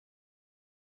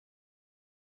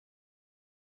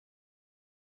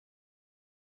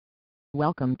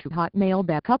Welcome to Hotmail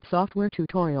Backup Software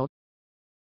tutorial.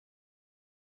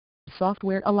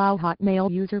 Software allow Hotmail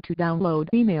user to download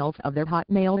emails of their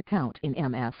Hotmail account in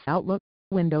MS Outlook,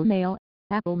 Windows Mail,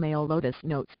 Apple Mail, Lotus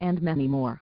Notes and many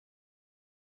more.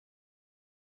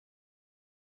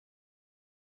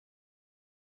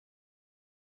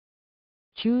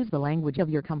 Choose the language of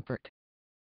your comfort.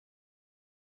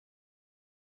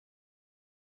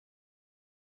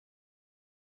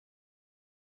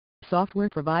 Software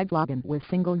provides login with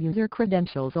single user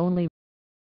credentials only.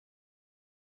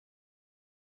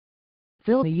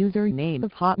 Fill the username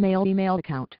of Hotmail email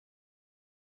account.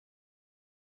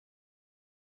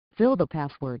 Fill the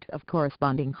password of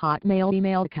corresponding Hotmail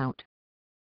email account.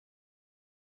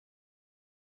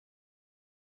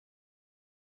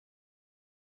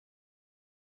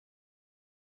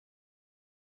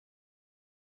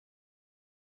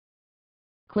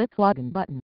 Click Login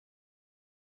button.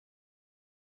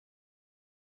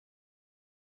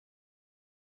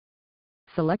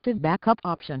 Selected backup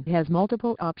option has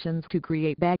multiple options to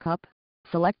create backup.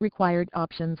 Select required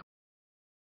options.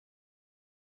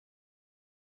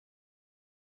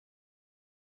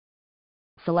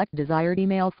 Select desired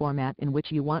email format in which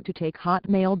you want to take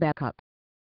Hotmail backup.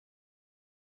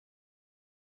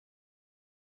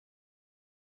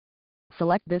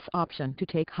 Select this option to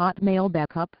take Hotmail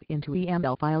backup into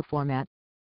EML file format.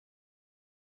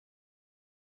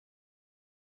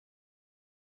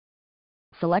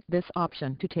 Select this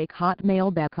option to take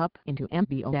Hotmail backup into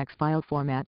MBOX file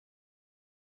format.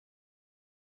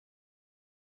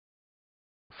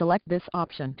 Select this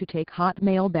option to take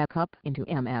Hotmail backup into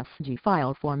MSG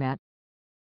file format.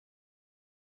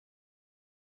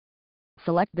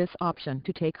 Select this option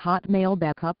to take Hotmail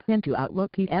backup into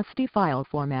Outlook PSD file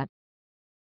format.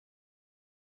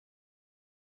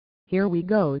 Here we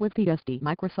go with the PSD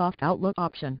Microsoft Outlook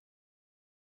option.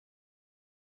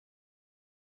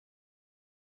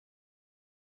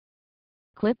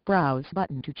 Click Browse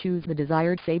button to choose the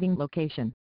desired saving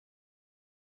location.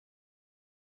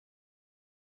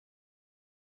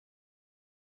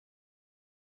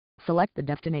 Select the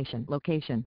destination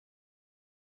location.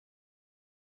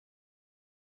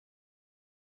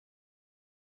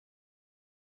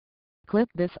 Click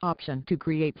this option to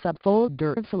create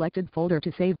subfolder of selected folder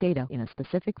to save data in a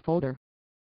specific folder.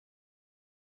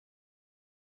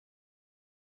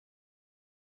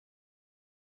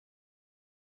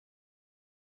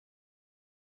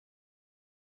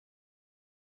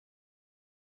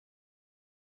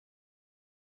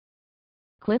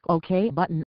 Click OK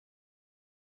button.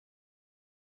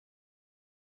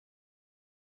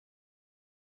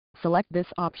 Select this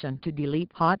option to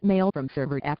delete Hotmail from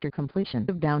server after completion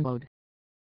of download.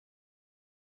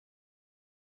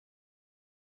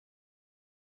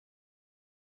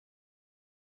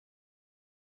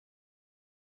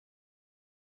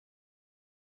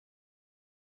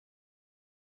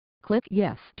 Click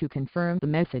Yes to confirm the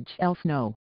message, else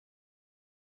No.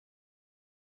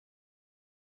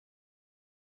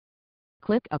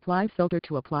 Click Apply Filter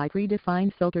to apply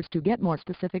predefined filters to get more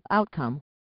specific outcome.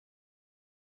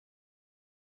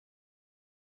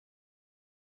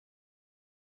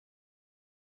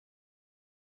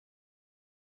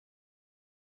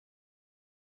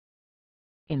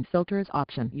 In Filters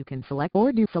option you can select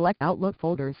or deselect Outlook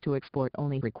folders to export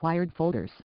only required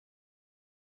folders.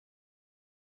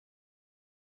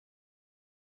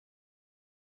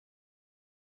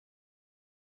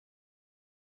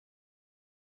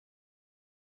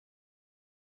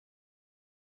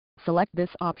 Select this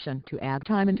option to add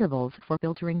time intervals for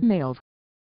filtering mails.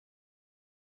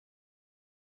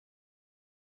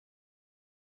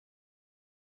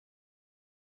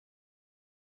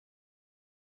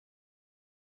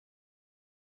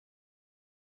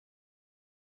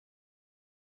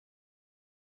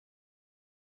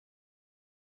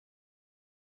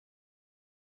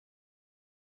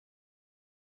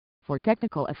 For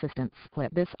technical assistance,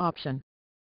 click this option.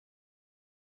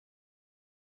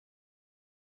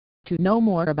 To know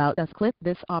more about us, click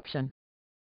this option.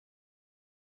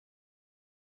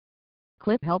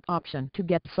 Click Help option to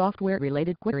get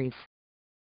software-related queries.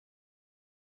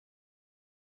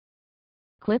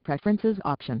 Click Preferences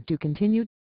option to continue.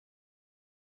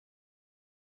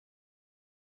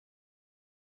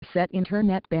 Set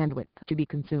internet bandwidth to be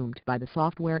consumed by the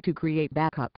software to create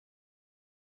backup.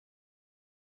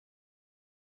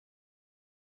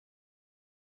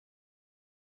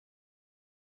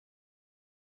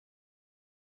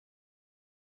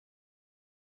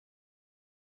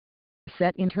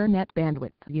 Set internet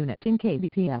bandwidth unit in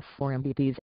kbps or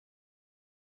mbps.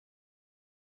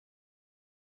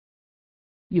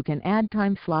 You can add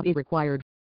time slot if required.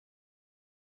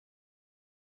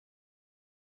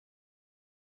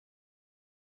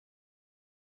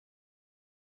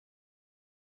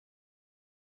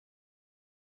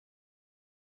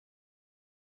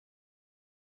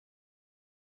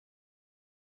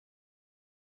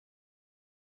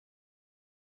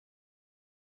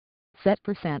 Set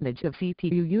percentage of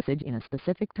CPU usage in a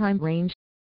specific time range.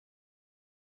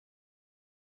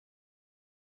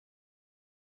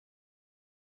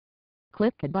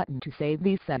 Click a button to save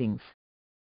these settings.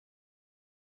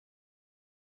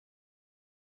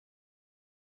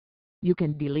 You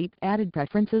can delete added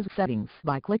preferences settings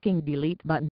by clicking Delete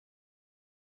button.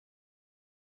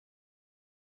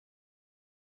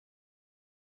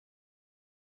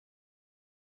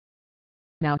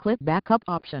 Now click Backup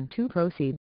option to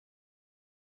proceed.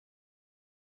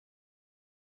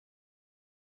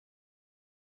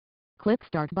 Click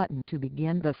Start button to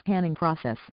begin the scanning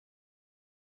process.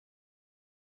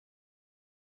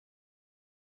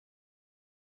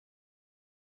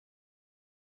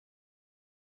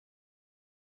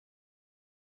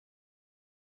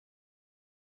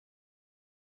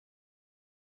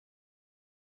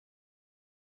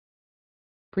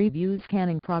 Preview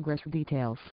scanning progress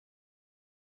details.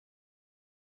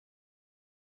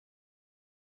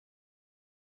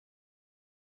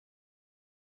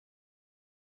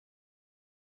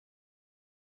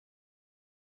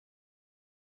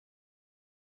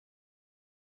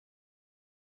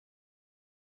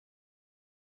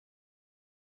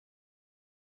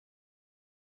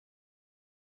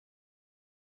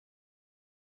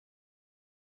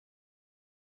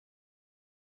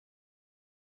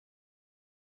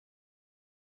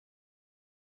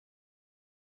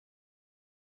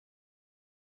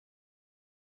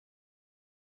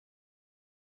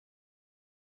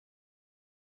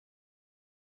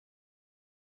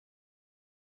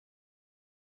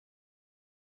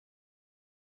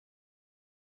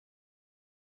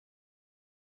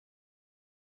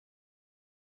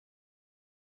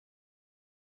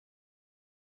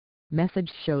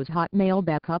 Message shows Hotmail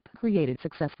Backup created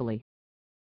successfully.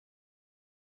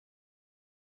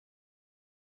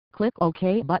 Click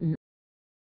OK button.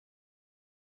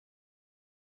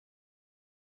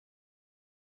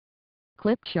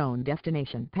 Click Shown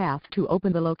Destination Path to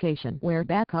open the location where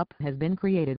backup has been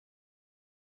created.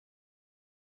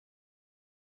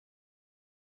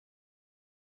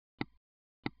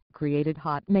 Created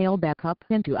Hotmail Backup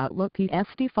into Outlook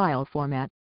PSD file format.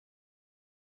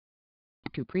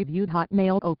 To preview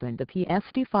Hotmail, open the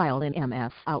PSD file in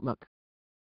MS Outlook.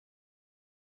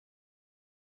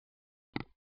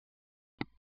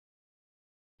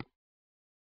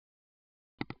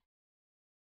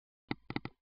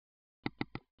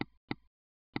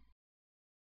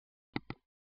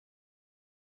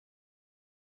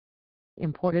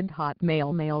 Imported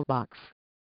Hotmail mailbox.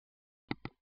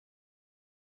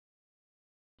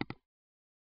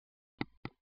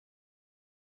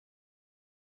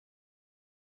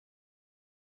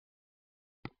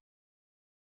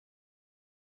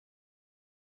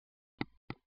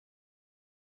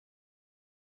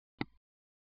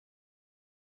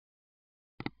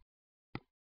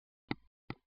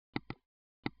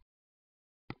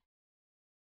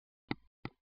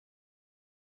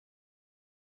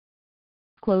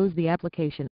 Close the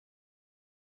application.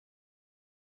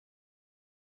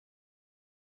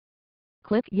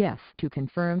 Click Yes to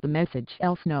confirm the message,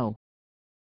 else no.